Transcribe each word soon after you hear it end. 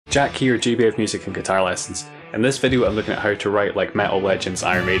Jack here, GB of Music and Guitar Lessons. In this video I'm looking at how to write like metal legends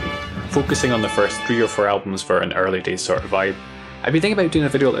Iron Maiden, focusing on the first 3 or 4 albums for an early days sort of vibe. I've been thinking about doing a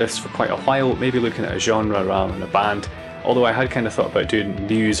video like this for quite a while, maybe looking at a genre rather than a band, although I had kind of thought about doing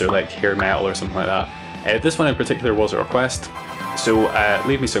news or like hair metal or something like that. This one in particular was a request, so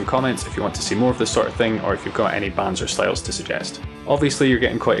leave me some comments if you want to see more of this sort of thing, or if you've got any bands or styles to suggest. Obviously you're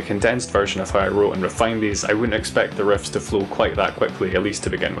getting quite a condensed version of how I wrote and refined these. I wouldn't expect the riffs to flow quite that quickly, at least to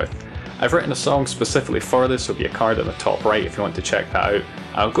begin with. I've written a song specifically for this, so there'll be a card at the top right if you want to check that out.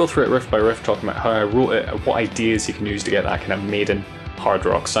 I'll go through it riff by riff, talking about how I wrote it and what ideas you can use to get that kind of Maiden hard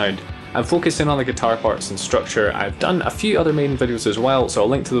rock sound. I'm focusing on the guitar parts and structure. I've done a few other Maiden videos as well, so I'll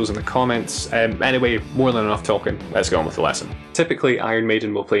link to those in the comments. Anyway, more than enough talking, let's get on with the lesson. Typically Iron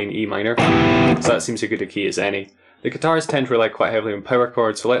Maiden will play in E minor, so that seems as good a key as any. The guitars tend to rely quite heavily on power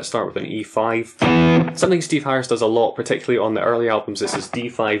chords, so let's start with an E5. Something Steve Harris does a lot, particularly on the early albums, this is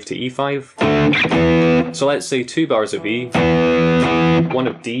D5 to E5. So let's say 2 bars of E, 1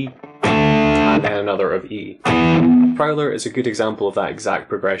 of D, and then another of E. Prowler is a good example of that exact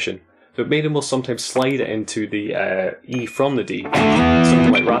progression. But Maiden will sometimes slide it into the E from the D,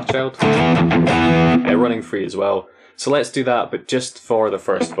 something like Wrathchild, running free as well. So let's do that, but just for the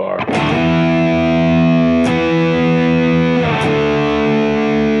first bar.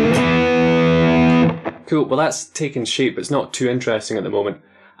 Cool, well that's taken shape, but it's not too interesting at the moment.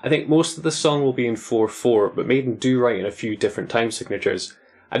 I think most of the song will be in 4/4, but Maiden do write in a few different time signatures.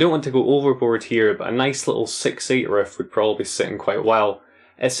 I don't want to go overboard here, but a nice little 6/8 riff would probably sit in quite well.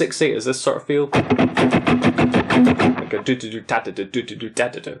 6/8 is this sort of feel, like a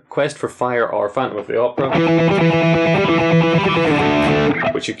do-do-do-ta-da-da-do-do-do-da-da-da. Quest for Fire or Phantom of the Opera,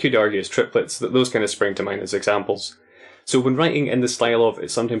 which you could argue is triplets. Those kind of spring to mind as examples. So when writing in the style of,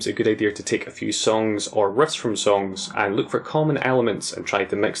 it's sometimes a good idea to take a few songs or riffs from songs and look for common elements and try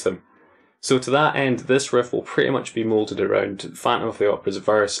to mix them. So to that end, this riff will pretty much be moulded around Phantom of the Opera's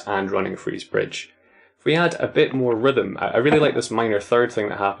verse and Running Free's bridge. If we add a bit more rhythm, I really like this minor third thing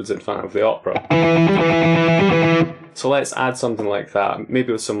that happens in Phantom of the Opera. So let's add something like that,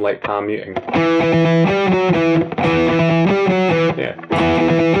 maybe with some light palm muting. Yeah.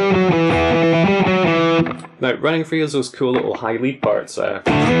 Now, Running Free has those cool little high lead parts.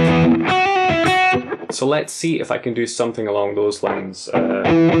 So let's see if I can do something along those lines.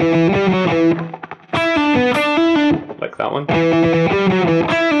 Like that one.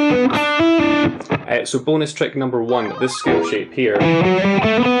 So bonus trick number 1, this scale shape here.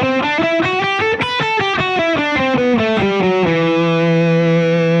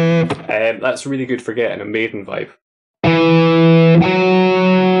 That's really good for getting a Maiden vibe.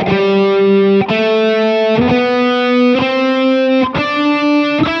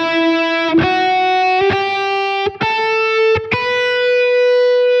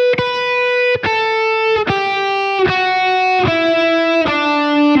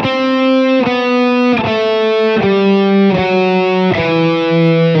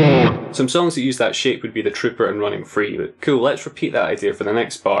 Some songs that use that shape would be The Trooper and Running Free, but cool, let's repeat that idea for the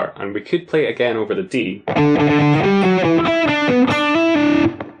next bar, and we could play it again over the D.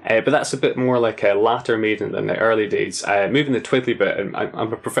 But that's a bit more like a latter Maiden than the early days. Moving the twiddly bit, and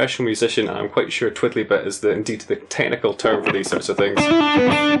I'm a professional musician and I'm quite sure twiddly bit is indeed the technical term for these sorts of things.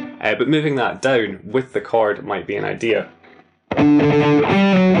 But moving that down with the chord might be an idea.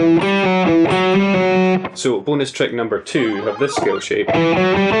 So bonus trick number 2, you have this scale shape.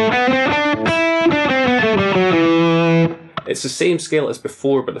 It's the same scale as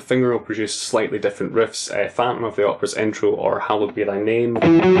before, but the finger will produce slightly different riffs. Phantom of the Opera's intro or Hallowed Be Thy Name.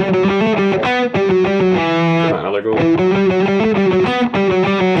 Give that another go.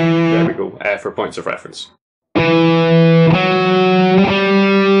 There we go, for points of reference.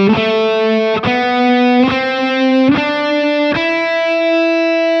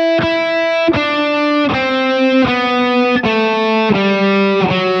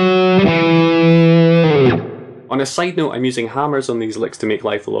 On a side note, I'm using hammers on these licks to make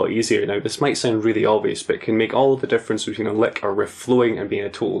life a lot easier. Now this might sound really obvious, but it can make all the difference between a lick or riff flowing and being a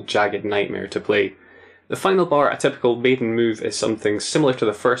total jagged nightmare to play. The final bar, a typical Maiden move, is something similar to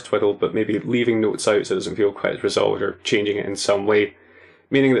the first twiddle, but maybe leaving notes out so it doesn't feel quite as resolved or changing it in some way,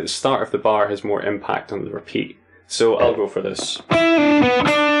 meaning that the start of the bar has more impact on the repeat. So I'll go for this.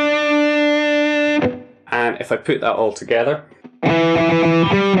 And if I put that all together,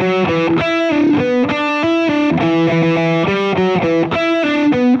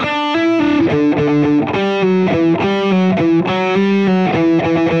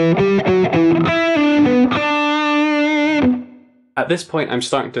 this point I'm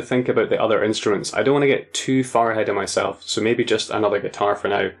starting to think about the other instruments. I don't want to get too far ahead of myself, so maybe just another guitar for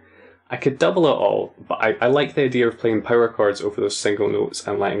now. I could double it all, but I like the idea of playing power chords over those single notes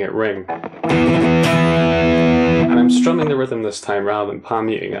and letting it ring. And I'm strumming the rhythm this time rather than palm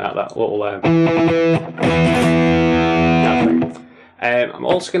muting it at that little that thing. I'm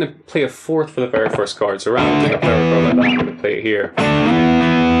also going to play a fourth for the very first chord, so rather than doing a power chord like that, I'm going to play it here.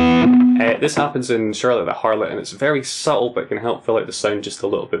 This happens in Charlotte the Harlot, and it's very subtle but can help fill out the sound just a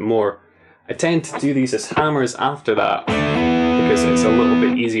little bit more. I tend to do these as hammers after that, because it's a little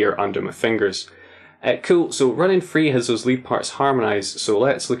bit easier under my fingers. Cool, so Running Free has those lead parts harmonized, so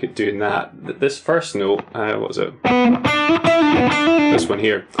let's look at doing that. This first note, what was it? This one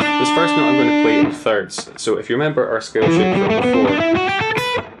here. This first note I'm going to play in thirds, so if you remember our scale shape from before,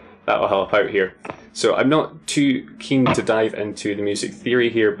 that'll help out here. So I'm not too keen to dive into the music theory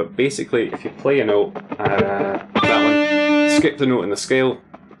here, but basically if you play a note, that one, skip the note in the scale,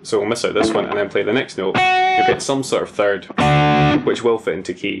 so we'll miss out this one, and then play the next note, you'll get some sort of third, which will fit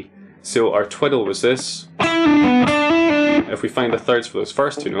into key. So our twiddle was this. If we find the thirds for those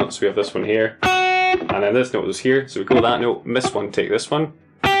first two notes, we have this one here, and then this note was here, so we go that note, miss one, take this one,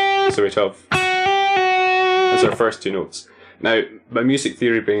 so we have, that's our first two notes. Now, my music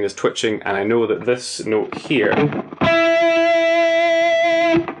theory brain is twitching, and I know that this note here,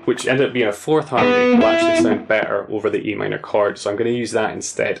 which ended up being a fourth harmony, will actually sound better over the E minor chord, so I'm going to use that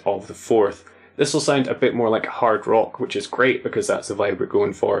instead of the fourth. This will sound a bit more like hard rock, which is great because that's the vibe we're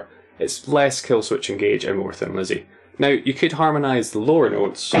going for. It's less kill switch engage and more Thin Lizzy. Now, you could harmonise the lower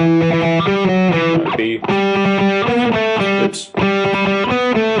notes. That would be... Oops.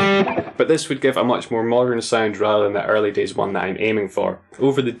 But this would give a much more modern sound rather than the early days one that I'm aiming for.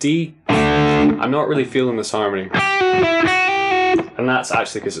 Over the D, I'm not really feeling this harmony. And that's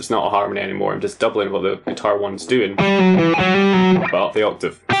actually because it's not a harmony anymore, I'm just doubling what the guitar one's doing, but up the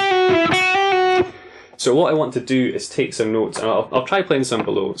octave. So what I want to do is take some notes, and I'll try playing some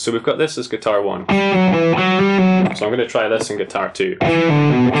below. So we've got this as guitar 1. So I'm going to try this in guitar 2.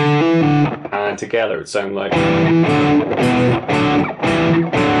 And together it would sound like...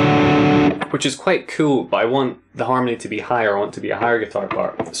 Which is quite cool, but I want the harmony to be higher, I want it to be a higher guitar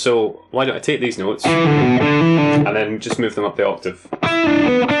part. So why don't I take these notes, and then just move them up the octave.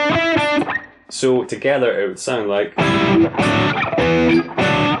 So together it would sound like...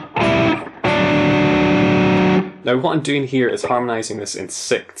 Now what I'm doing here is harmonising this in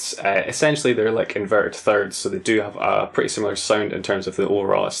sixths. Essentially they're like inverted thirds, so they do have a pretty similar sound in terms of the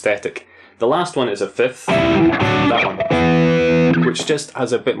overall aesthetic. The last one is a fifth, that one, which just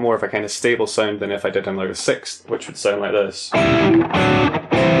has a bit more of a kind of stable sound than if I did another sixth, which would sound like this.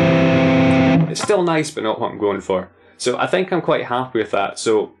 It's still nice, but not what I'm going for. So I think I'm quite happy with that,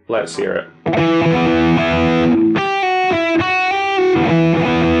 so let's hear it.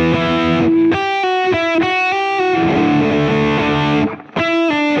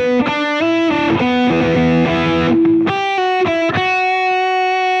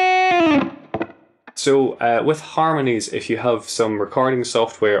 So with harmonies, if you have some recording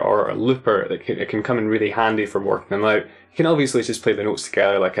software or a looper, it can come in really handy for working them out. You can obviously just play the notes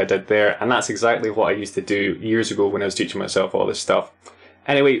together like I did there, and that's exactly what I used to do years ago when I was teaching myself all this stuff.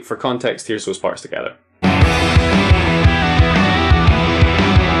 Anyway, for context, here's those parts together.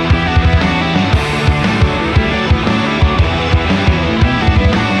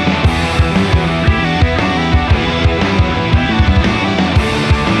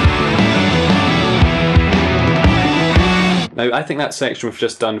 Now, I think that section we've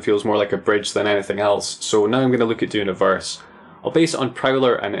just done feels more like a bridge than anything else, so now I'm going to look at doing a verse. I'll base it on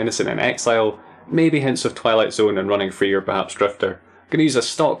Prowler and Innocent in Exile, maybe hints of Twilight Zone and Running Free or perhaps Drifter. I'm going to use a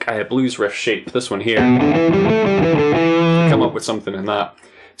stock blues riff shape, this one here, come up with something in that.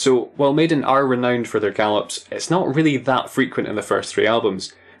 So, while Maiden are renowned for their gallops, it's not really that frequent in the first 3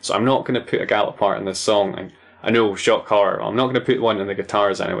 albums, so I'm not going to put a gallop part in this song. I know, shock horror, I'm not going to put one in the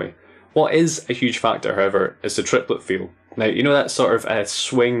guitars anyway. What is a huge factor, however, is the triplet feel. Now, you know that sort of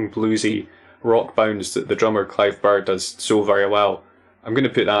swing, bluesy rock bounds that the drummer Clive Burr does so very well? I'm going to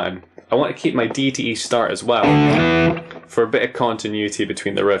put that in. I want to keep my D to E start as well, for a bit of continuity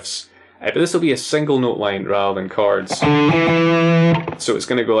between the riffs. But this will be a single note line rather than chords. So it's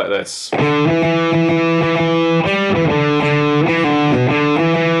going to go like this.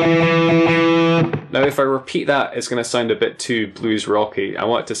 Now if I repeat that, it's going to sound a bit too blues rocky. I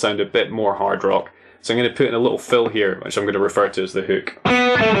want it to sound a bit more hard rock. So I'm going to put in a little fill here, which I'm going to refer to as the hook. Then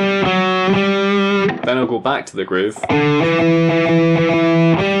I'll go back to the groove.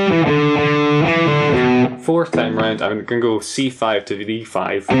 4th time round, I'm going to go C5 to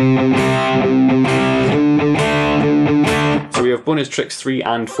D5. So So we have bonus tricks 3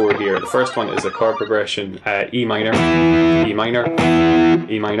 and 4 here. The first one is a chord progression, E minor, E minor,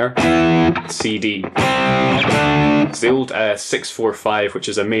 E minor, C, D. It's the old 6-4-5, which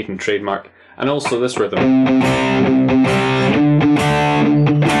is a Maiden trademark, and also this rhythm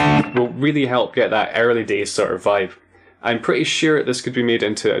will really help get that early days sort of vibe. I'm pretty sure this could be made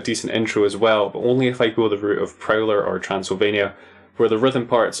into a decent intro as well, but only if I go the route of Prowler or Transylvania, where the rhythm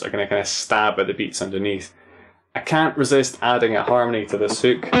parts are going to kind of stab at the beats underneath. I can't resist adding a harmony to this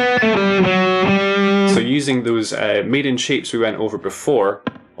hook. So using those Maiden shapes we went over before,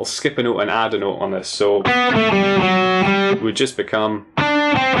 I'll skip a note and add a note on this, so it would just become...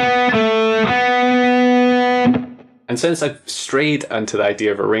 And since I've strayed into the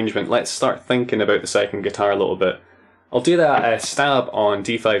idea of arrangement, let's start thinking about the second guitar a little bit. I'll do that stab on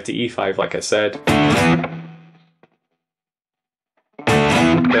D5 to E5 like I said.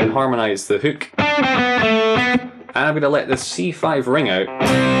 Then harmonise the hook. And I'm going to let the C5 ring out,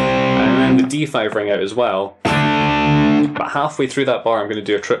 and then the D5 ring out as well. But halfway through that bar I'm going to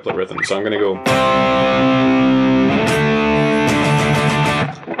do a triplet rhythm, so I'm going to go...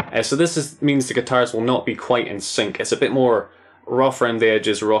 So this means the guitars will not be quite in sync. It's a bit more rough around the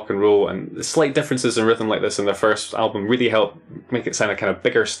edges, rock and roll, and the slight differences in rhythm like this in their first album really help make it sound a kind of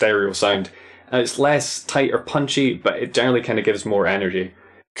bigger stereo sound. And it's less tight or punchy, but it generally kind of gives more energy.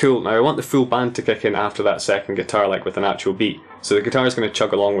 Cool, now I want the full band to kick in after that second guitar, like with an actual beat. So the guitar is going to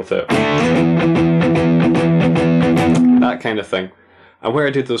chug along with it. That kind of thing. And where I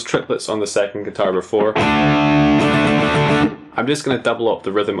did those triplets on the second guitar before, I'm just going to double up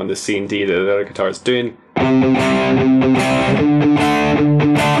the rhythm on the C and D that the other guitar is doing. And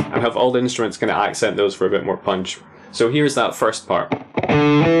have all the instruments kind of accent those for a bit more punch. So here's that first part.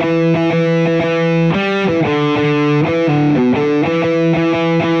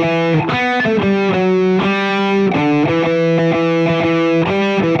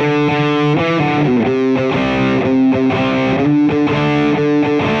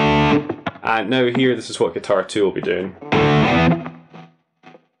 And now here, this is what guitar 2 will be doing.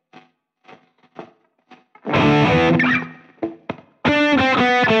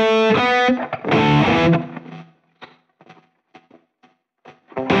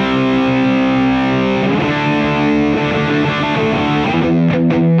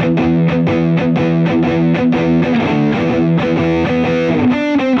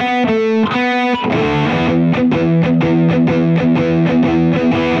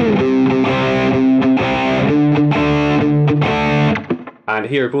 And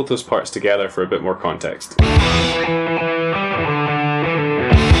here, both those parts together for a bit more context.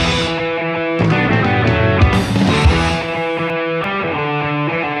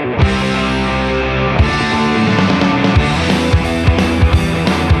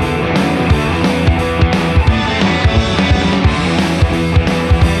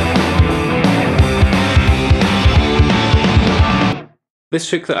 This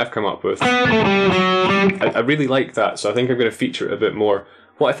hook that I've come up with, I really like that, so I think I'm going to feature it a bit more.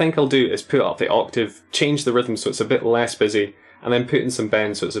 What I think I'll do is put up the octave, change the rhythm so it's a bit less busy, and then put in some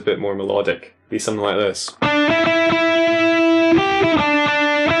bends so it's a bit more melodic. Be something like this.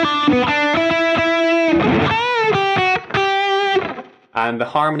 And the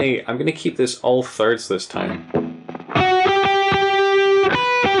harmony, I'm going to keep this all thirds this time.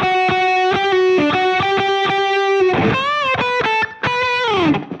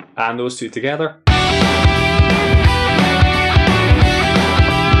 And those two together.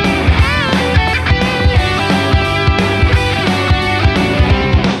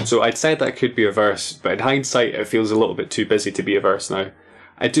 So I'd said that could be a verse, but in hindsight it feels a little bit too busy to be a verse now.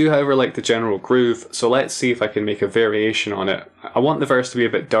 I do however like the general groove, so let's see if I can make a variation on it. I want the verse to be a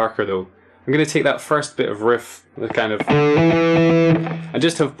bit darker though. I'm going to take that first bit of riff, the kind of, and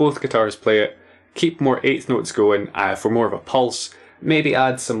just have both guitars play it, keep more eighth notes going for more of a pulse, maybe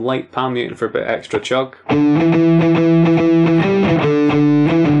add some light palm muting for a bit extra chug. I'm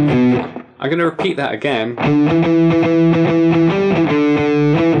going to repeat that again.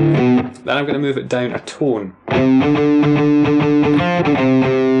 Then I'm going to move it down a tone.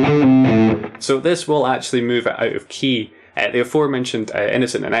 So this will actually move it out of key. The aforementioned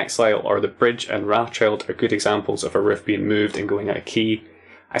Innocent in Exile or the Bridge and Wrathchild are good examples of a riff being moved and going out of key.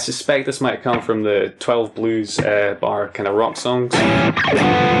 I suspect this might come from the 12 Blues bar kind of rock songs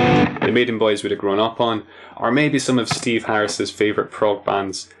the Maiden boys would have grown up on, or maybe some of Steve Harris's favourite prog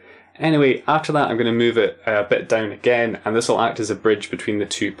bands. Anyway, after that I'm going to move it a bit down again, and this will act as a bridge between the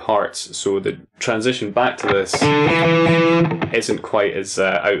two parts, so the transition back to this isn't quite as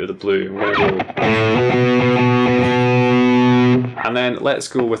out of the blue. I'm going to go... And then let's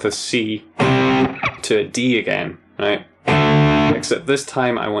go with a C to a D again, right? except this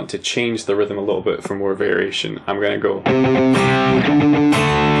time I want to change the rhythm a little bit for more variation. I'm going to go.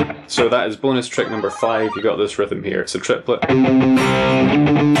 So that is bonus trick number 5. You got this rhythm here. It's a triplet.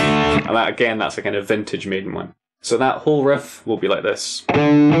 And that, again, that's a kind of vintage Maiden one. So that whole riff will be like this.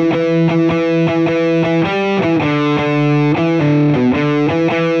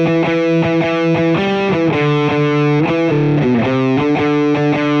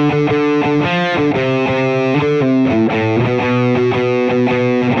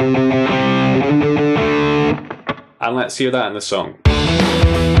 And let's hear that in the song.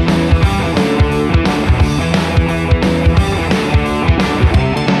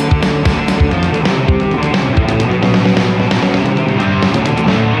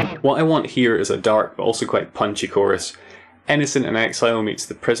 What I want here is a dark but also quite punchy chorus. Innocent in Exile meets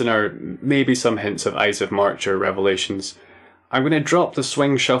The Prisoner, maybe some hints of Eyes of March or Revelations. I'm going to drop the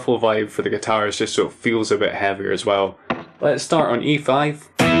swing shuffle vibe for the guitars just so it feels a bit heavier as well. Let's start on E5.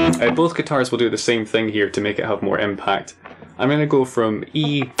 Both guitars will do the same thing here to make it have more impact. I'm going to go from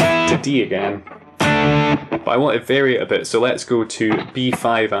E to D again, but I want to vary it a bit, so let's go to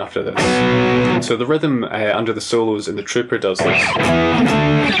B5 after this. So the rhythm under the solos in the Trooper does this.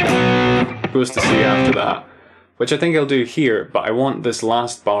 Goes to C after that, which I think I'll do here, but I want this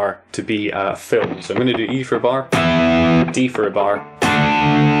last bar to be a fill. So I'm going to do E for a bar, D for a bar,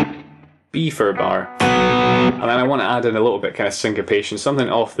 B for a bar, and then I want to add in a little bit kind of syncopation, something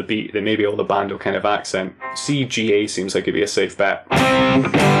off the beat that maybe all the band will kind of accent. C, G, A seems like it'd be a safe bet.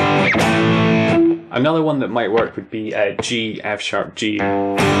 Another one that might work would be G, F sharp, G.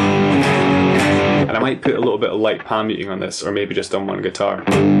 And I might put a little bit of light palm muting on this, or maybe just on one guitar.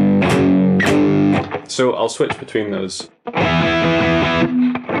 So I'll switch between those.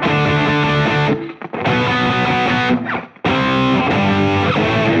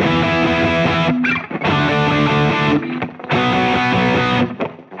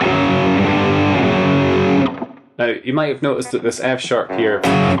 Now, you might have noticed that this F sharp here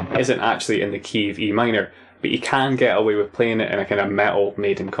isn't actually in the key of E minor, but you can get away with playing it in a kind of metal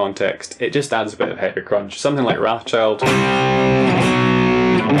Maiden context. It just adds a bit of heavy crunch. Something like Wrathchild.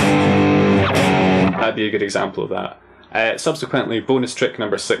 That'd be a good example of that. Subsequently, bonus trick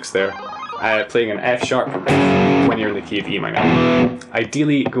number 6 there. Playing an F sharp when you're in the key of E minor.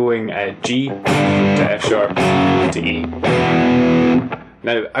 Ideally going G to F sharp to E.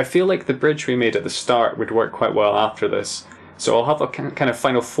 Now, I feel like the bridge we made at the start would work quite well after this, so I'll have a kind of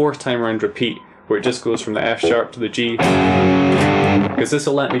final 4th time round repeat where it just goes from the F sharp to the G, because this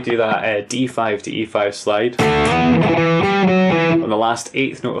will let me do that D5 to E5 slide on the last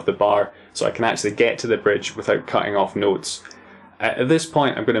 8th note of the bar, so I can actually get to the bridge without cutting off notes. At this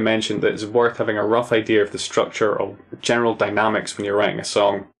point, I'm going to mention that it's worth having a rough idea of the structure or general dynamics when you're writing a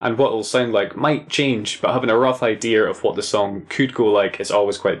song, and what it'll sound like might change, but having a rough idea of what the song could go like is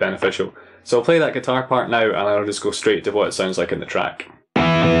always quite beneficial. So I'll play that guitar part now, and I'll just go straight to what it sounds like in the track.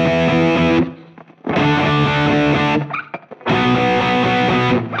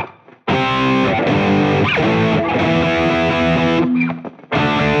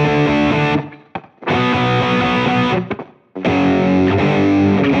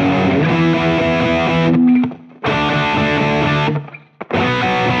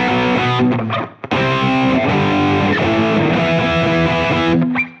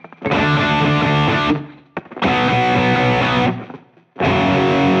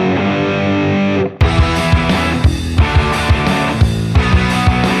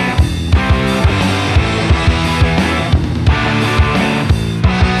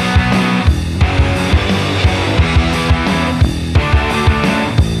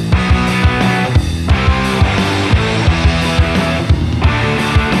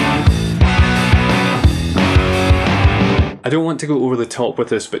 I don't want to go over the top with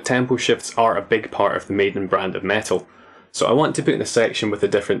this, but tempo shifts are a big part of the Maiden brand of metal, so I want to put in a section with a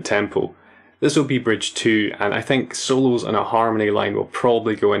different tempo. This will be bridge 2, and I think solos and a harmony line will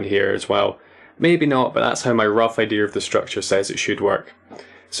probably go in here as well. Maybe not, but that's how my rough idea of the structure says it should work.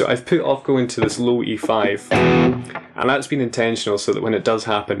 So I've put off going to this low E5, and that's been intentional so that when it does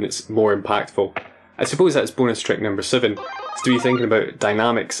happen it's more impactful. I suppose that's bonus trick number 7, is to be thinking about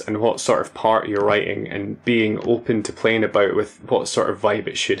dynamics and what sort of part you're writing and being open to playing about with what sort of vibe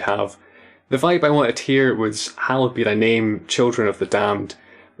it should have. The vibe I wanted here was Hallowed Be Thy Name, Children of the Damned,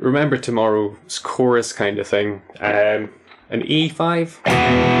 Remember Tomorrow's chorus kind of thing. An E5,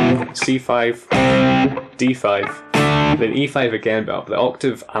 C5, D5, then E5 again but up the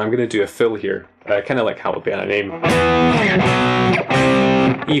octave, and I'm going to do a fill here, kind of like Hallowed Be Thy Name.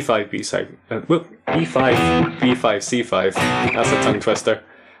 E5, B5, E5, B5, C5, that's a tongue twister.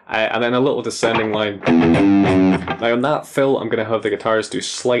 and then a little descending line. Now on that fill, I'm going to have the guitars do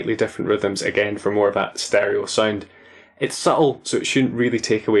slightly different rhythms again for more of that stereo sound. It's subtle, so it shouldn't really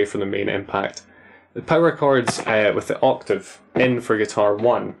take away from the main impact. The power chords with the octave in for guitar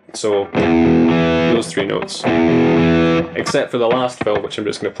 1, so those 3 notes. Except for the last fill, which I'm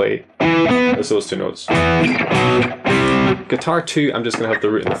just going to play as those 2 notes. Guitar 2, I'm just going to have the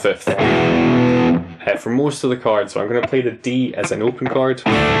root in the 5th. For most of the chords, so I'm going to play the D as an open chord,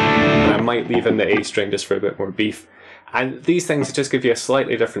 and I might leave in the A string just for a bit more beef. And these things just give you a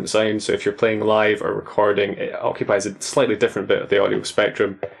slightly different sound, so if you're playing live or recording, it occupies a slightly different bit of the audio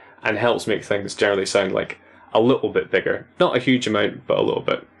spectrum and helps make things generally sound like a little bit bigger. Not a huge amount, but a little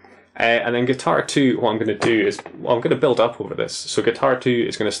bit. And then guitar 2, what I'm going to do is, well, I'm going to build up over this. So guitar 2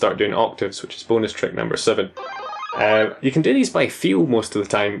 is going to start doing octaves, which is bonus trick number 7. You can do these by feel most of the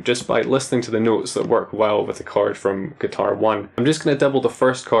time, just by listening to the notes that work well with the chord from guitar 1. I'm just going to double the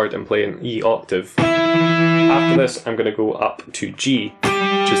first chord and play an E octave. After this, I'm going to go up to G,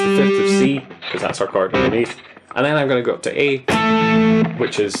 which is the 5th of C, because that's our chord underneath. And then I'm going to go up to A,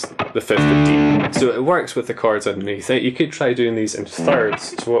 which is the 5th of D. So it works with the chords underneath it. You could try doing these in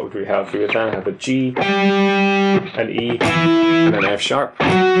thirds. So what would we have? We would then have a G, an E, and an F sharp,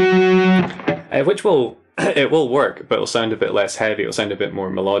 which it will work, but it'll sound a bit less heavy. It'll sound a bit more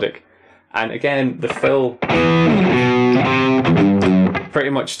melodic. And again, the fill, pretty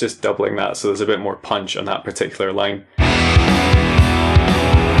much just doubling that, so there's a bit more punch on that particular line.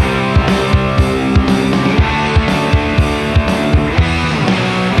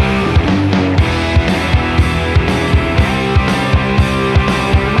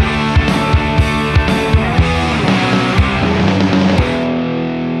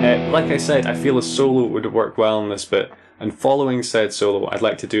 Like I said, I feel a solo would work well on this bit, and following said solo, I'd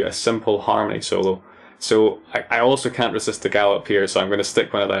like to do a simple harmony solo. So I also can't resist the gallop here, so I'm going to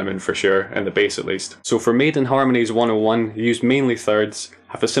stick one of them in for sure, in the bass at least. So for Maiden Harmonies 101, use mainly thirds,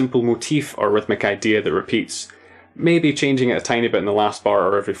 have a simple motif or rhythmic idea that repeats, maybe changing it a tiny bit in the last bar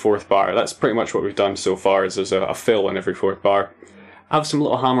or every 4th bar. That's pretty much what we've done so far, is there's a fill in every 4th bar. Have some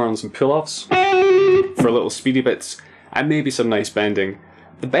little hammer-ons and pull-offs for little speedy bits, and maybe some nice bending.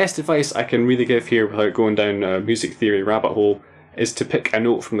 The best advice I can really give here without going down a music theory rabbit hole is to pick a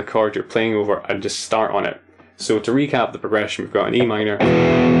note from the chord you're playing over and just start on it. So to recap the progression, we've got an E minor,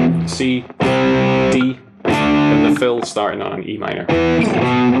 C, D, and the fill starting on an E minor.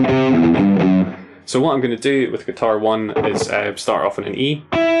 So what I'm going to do with guitar 1 is start off on an E,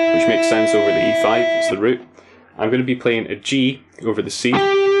 which makes sense over the E5, it's the root. I'm going to be playing a G over the C,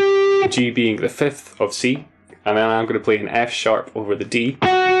 G being the 5th of C, and then I'm going to play an F sharp over the D,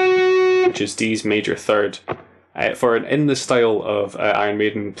 which is D's major 3rd. In the style of Iron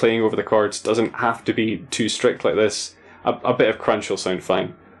Maiden, playing over the chords doesn't have to be too strict like this. A bit of crunch will sound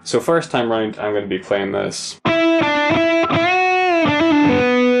fine. So first time round, I'm going to be playing this.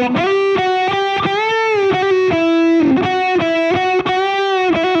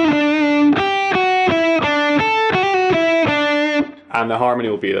 And the harmony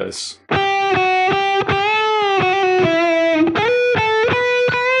will be this.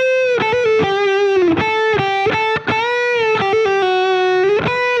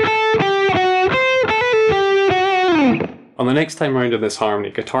 On the next time round of this harmony,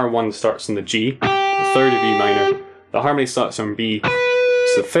 guitar 1 starts on the G, the 3rd of E minor, the harmony starts on B,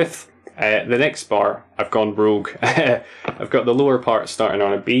 it's the 5th, the next bar, I've gone rogue, I've got the lower part starting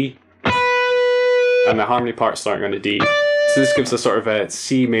on a B, and the harmony part starting on a D, so this gives a sort of a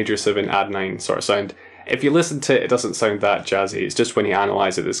C major 7 add 9 sort of sound. If you listen to it, it doesn't sound that jazzy, it's just when you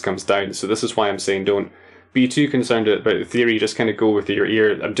analyse it, this comes down, so this is why I'm saying don't be too concerned about the theory, just kind of go with your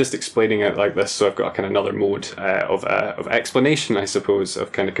ear. I'm just explaining it like this, so I've got kind of another mode of explanation, I suppose,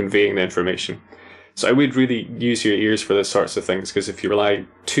 of kind of conveying the information. So I would really use your ears for this sorts of things, because if you rely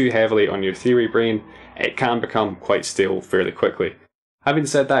too heavily on your theory brain, it can become quite stale fairly quickly. Having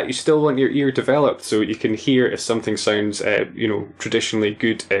said that, you still want your ear developed so you can hear if something sounds, traditionally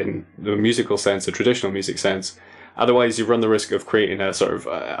good in the musical sense, the traditional music sense. Otherwise, you run the risk of creating a sort of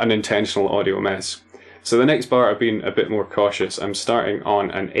unintentional audio mess. So the next bar I've been a bit more cautious. I'm starting on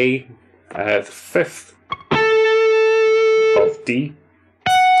an A, the 5th of D,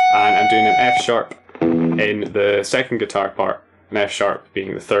 and I'm doing an F sharp in the second guitar part, an F sharp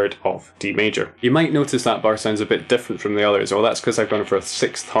being the 3rd of D major. You might notice that bar sounds a bit different from the others. Well, that's because I've gone for a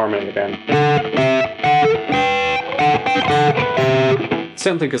 6th harmony again.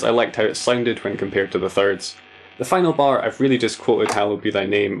 Simply because I liked how it sounded when compared to the thirds. The final bar, I've really just quoted Hallowed Be Thy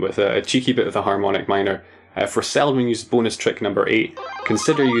Name with a cheeky bit of the harmonic minor. For seldom used bonus trick number 8,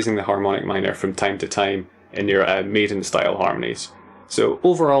 consider using the harmonic minor from time to time in your Maiden style harmonies. So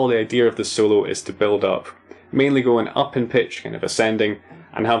overall the idea of the solo is to build up, mainly going up in pitch, kind of ascending,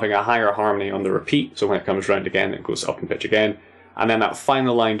 and having a higher harmony on the repeat, so when it comes round again it goes up in pitch again, and then that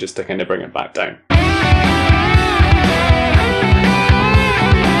final line just to kind of bring it back down.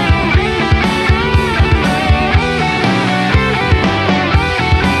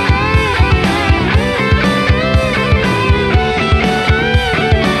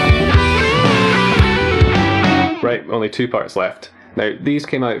 Right, only 2 parts left. Now, these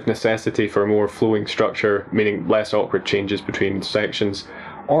came out of necessity for a more flowing structure, meaning less awkward changes between sections,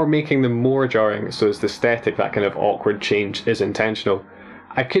 or making them more jarring so as the aesthetic, that kind of awkward change, is intentional.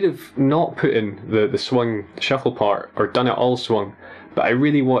 I could have not put in the swung shuffle part, or done it all swung, but I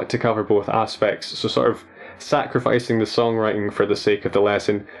really wanted to cover both aspects, so sort of sacrificing the songwriting for the sake of the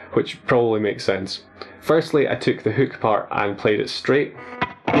lesson, which probably makes sense. Firstly, I took the hook part and played it straight.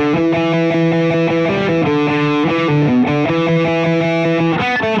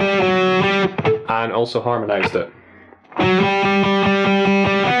 And also harmonized it.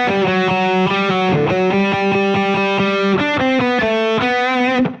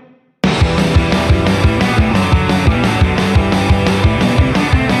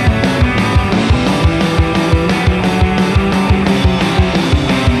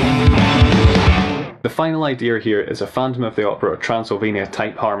 The final idea here is a Phantom of the Opera Transylvania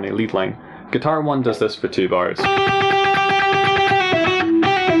type harmony lead line. Guitar 1 does this for 2 bars.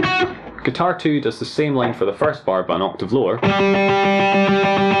 Guitar 2 does the same line for the first bar but an octave lower.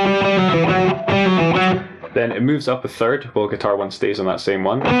 Then it moves up a third while Guitar 1 stays on that same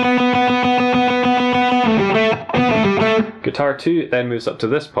one. Guitar 2 then moves up to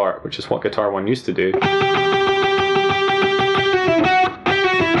this part, which is what Guitar 1 used to do.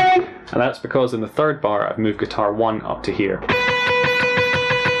 And that's because in the third bar I've moved Guitar 1 up to here.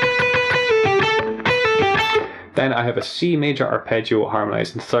 Then I have a C major arpeggio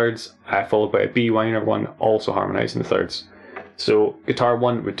harmonised in thirds, followed by a B minor one also harmonised in thirds. So Guitar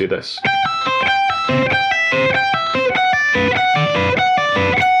 1 would do this.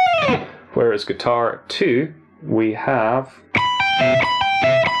 Whereas Guitar 2, we have...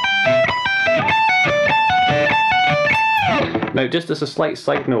 Now, just as a slight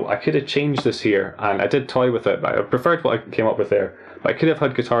side note, I could have changed this here, and I did toy with it, but I preferred what I came up with there. But I could have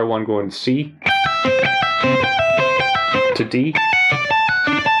had Guitar 1 going C to D,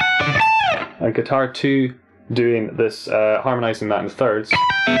 and Guitar 2 doing this, harmonising that in thirds,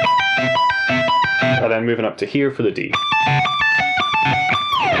 and then moving up to here for the D.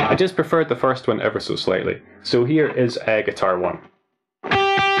 I just preferred the first one ever so slightly. So here is Guitar 1.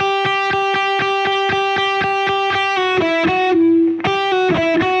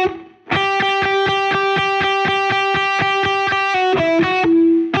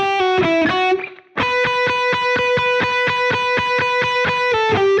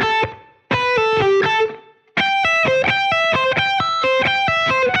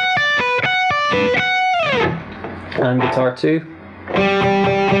 And Guitar 2.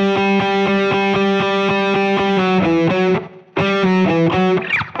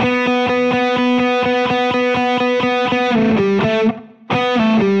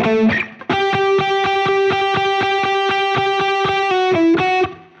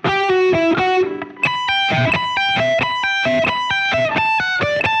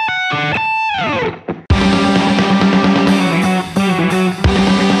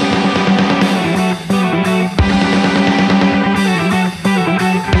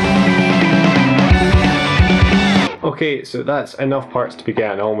 Okay, so that's enough parts to be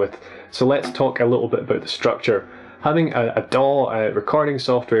getting on with, so let's talk a little bit about the structure. Having a DAW recording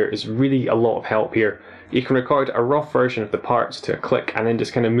software is really a lot of help here. You can record a rough version of the parts to a click and then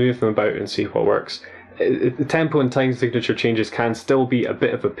just kind of move them about and see what works. The tempo and time signature changes can still be a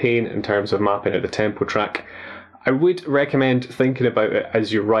bit of a pain in terms of mapping out the tempo track. I would recommend thinking about it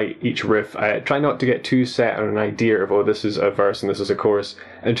as you write each riff. Try not to get too set on an idea of, oh, this is a verse and this is a chorus,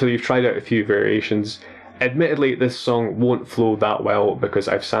 until you've tried out a few variations. Admittedly, this song won't flow that well because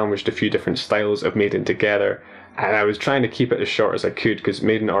I've sandwiched a few different styles of Maiden together, and I was trying to keep it as short as I could because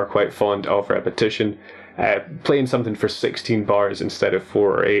Maiden are quite fond of repetition, playing something for 16 bars instead of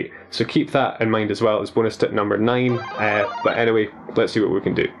 4 or 8, so keep that in mind as well as bonus tip number 9, but anyway, let's see what we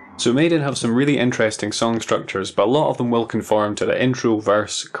can do. So Maiden have some really interesting song structures, but a lot of them will conform to the intro,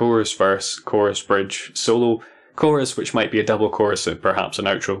 verse, chorus, bridge, solo, chorus, which might be a double chorus and perhaps an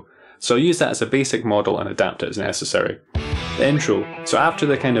outro. So I'll use that as a basic model and adapt it as necessary. The intro, so after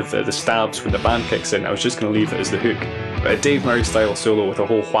the kind of the stabs when the band kicks in, I was just going to leave it as the hook, but a Dave Murray style solo with a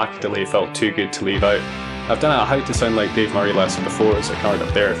whole whack delay felt too good to leave out. I've done a How to Sound Like Dave Murray lesson before, there's a card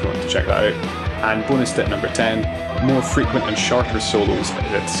up there if you want to check that out. And bonus tip number 10, more frequent and shorter solos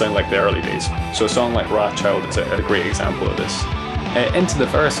that sound like the early days. So a song like Rothschild is a great example of this. Into the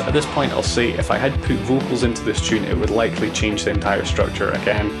verse, at this point I'll say if I had put vocals into this tune it would likely change the entire structure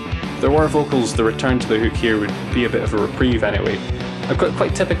again. If there were vocals, the return to the hook here would be a bit of a reprieve anyway. I've got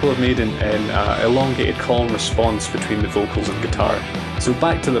quite typical of Maiden in elongated call and response between the vocals and guitar. So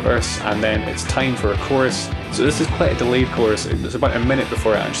back to the verse and then it's time for a chorus. So this is quite a delayed chorus, it's about a minute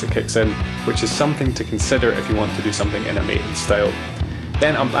before it actually kicks in, which is something to consider if you want to do something in a Maiden style.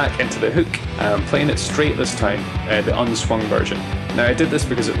 Then I'm back into the hook, and I'm playing it straight this time, the unswung version. Now I did this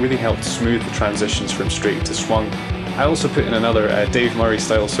because it really helped smooth the transitions from straight to swung. I also put in another Dave Murray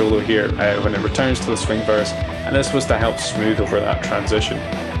style solo here when it returns to the swing verse, and this was to help smooth over that transition.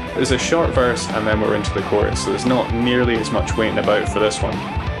 There's a short verse and then we're into the chorus, so there's not nearly as much waiting about for this one.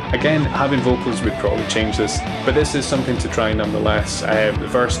 Again, having vocals would probably change this, but this is something to try nonetheless.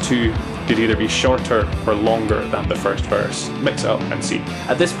 Verse 2 could either be shorter or longer than the first verse. Mix it up and see.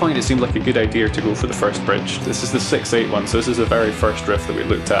 At this point it seemed like a good idea to go for the first bridge. This is the 6/8 one, so this is the very first riff that we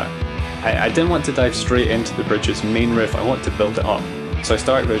looked at. I didn't want to dive straight into the bridge's main riff, I want to build it up. So I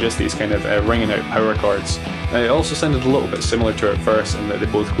started with just these kind of ringing out power chords. Now it also sounded a little bit similar to our verse in that they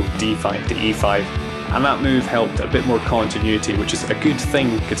both go D5 to E5. And that move helped a bit more continuity, which is a good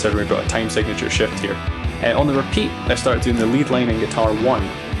thing considering we've got a time signature shift here. On the repeat, I started doing the lead line in guitar 1,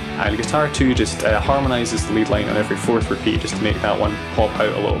 and guitar 2 just harmonises the lead line on every 4th repeat just to make that one pop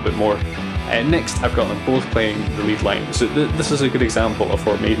out a little bit more. Next, I've got them both playing the lead line, so this is a good example of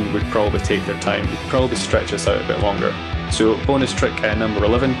where Maiden would probably take their time, would probably stretch this out a bit longer. So bonus trick number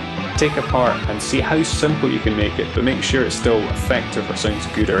 11, take apart and see how simple you can make it, but make sure it's still effective or sounds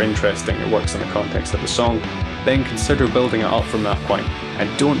good or interesting or works in the context of the song. Then consider building it up from that point, and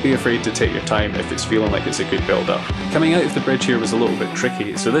don't be afraid to take your time if it's feeling like it's a good build up. Coming out of the bridge here was a little bit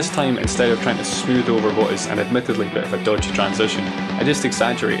tricky, so this time instead of trying to smooth over what is an admittedly a bit of a dodgy transition, I just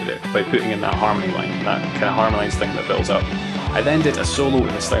exaggerated it by putting in that harmony line, that kind of harmonized thing that builds up. I then did a solo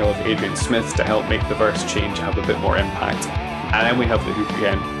in the style of Adrian Smith to help make the verse change have a bit more impact. And then we have the hook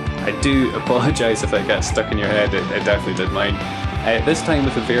again. I do apologise if that gets stuck in your head, it definitely did mine. This time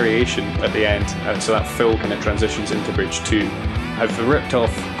with a variation at the end, so that full kind of transitions into bridge 2. I've ripped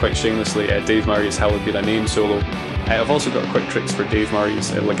off, quite shamelessly, Dave Murray's Hallowed Be Thy Name solo. I've also got quick tricks for Dave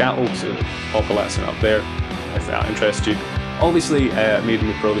Murray's legato, so pop a lesson up there if that interests you. Obviously, Maiden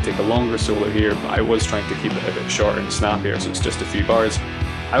would probably take a longer solo here, but I was trying to keep it a bit shorter and snappier, so it's just a few bars.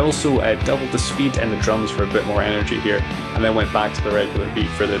 I also doubled the speed in the drums for a bit more energy here, and then went back to the regular beat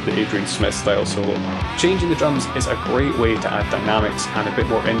for the Adrian Smith style solo. Changing the drums is a great way to add dynamics and a bit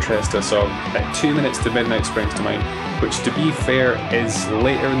more interest to a song. 2 Minutes to Midnight springs to mind, which to be fair is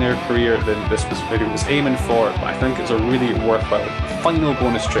later in their career than this video was aiming for, but I think it's a really worthwhile final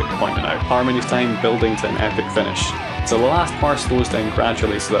bonus trick pointing out. Harmony time building to an epic finish. So the last bar slows down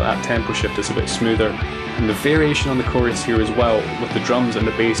gradually so that tempo shift is a bit smoother, and the variation on the chorus here as well, with the drums and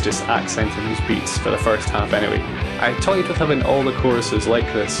the bass just accenting those beats for the first half anyway. I toyed with having all the choruses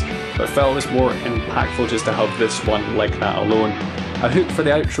like this, but felt it was more impactful just to have this one like that alone. A hook for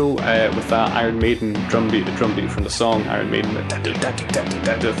the outro with that Iron Maiden drum beat, the drum beat from the song Iron Maiden,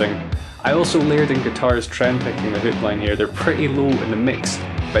 the thing. I also layered in guitars trend picking the hook line here. They're pretty low in the mix,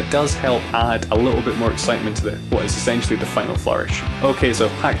 but it does help add a little bit more excitement to what is essentially the final flourish. Okay, so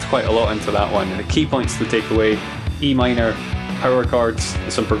I've packed quite a lot into that one. The key points to take away: E minor, power chords,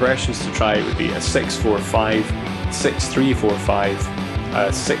 some progressions to try would be a 6-4-5, 6-3-4-5,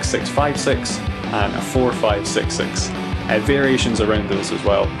 6-6-5-6, and a 4-5-6-6. Variations around those as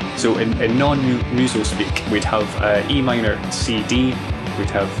well. So in non-muso speak, we'd have E minor C-D,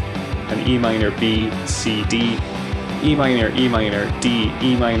 we'd have an E minor B, C-D, E minor, D,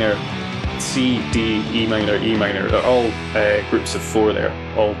 E minor, C, D, E minor, E minor. They're all groups of 4 there,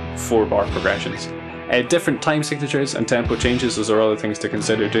 all 4-bar progressions. Different time signatures and tempo changes, those are other things to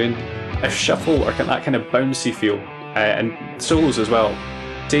consider doing. A shuffle or that kind of bouncy feel, and solos as well.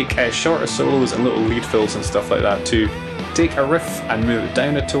 Take shorter solos and little lead fills and stuff like that too. Take a riff and move it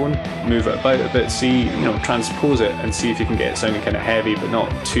down a tone, move it about a bit, see, transpose it and see if you can get it sounding kind of heavy but not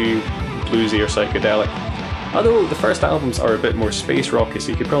too bluesy or psychedelic. Although the first albums are a bit more space rocky,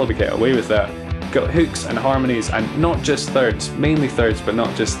 so you could probably get away with that. Got hooks and harmonies, and not just thirds, mainly thirds but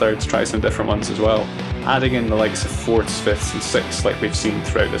not just thirds, try some different ones as well. Adding in the likes of fourths, fifths and sixths like we've seen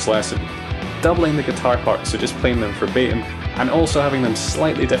throughout this lesson. Doubling the guitar parts, so just playing them verbatim, and also having them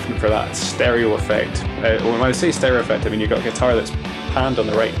slightly different for that stereo effect. When I say stereo effect, I mean you've got a guitar that's panned on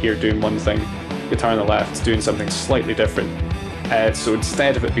the right here doing one thing, guitar on the left doing something slightly different. So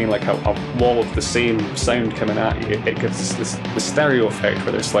instead of it being like a wall of the same sound coming at you, it gives the stereo effect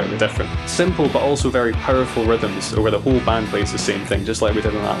where they're slightly different. Simple but also very powerful rhythms where the whole band plays the same thing, just like we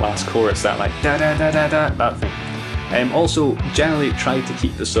did in that last chorus, that like da da da da da, that thing. Also, generally try to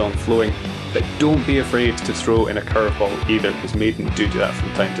keep the song flowing, but don't be afraid to throw in a curveball either, because Maiden do that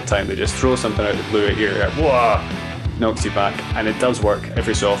from time to time. They just throw something out of the blue at you, like, whoa, knocks you back, and it does work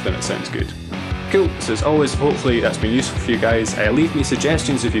every so often. It sounds good. Cool, so as always, hopefully that's been useful for you guys. Leave me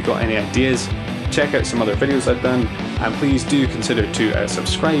suggestions if you've got any ideas. Check out some other videos I've done, and please do consider to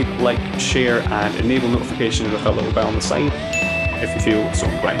subscribe, like, share, and enable notifications with a little bell on the side if you feel so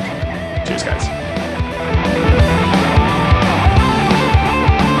inclined. Cheers guys.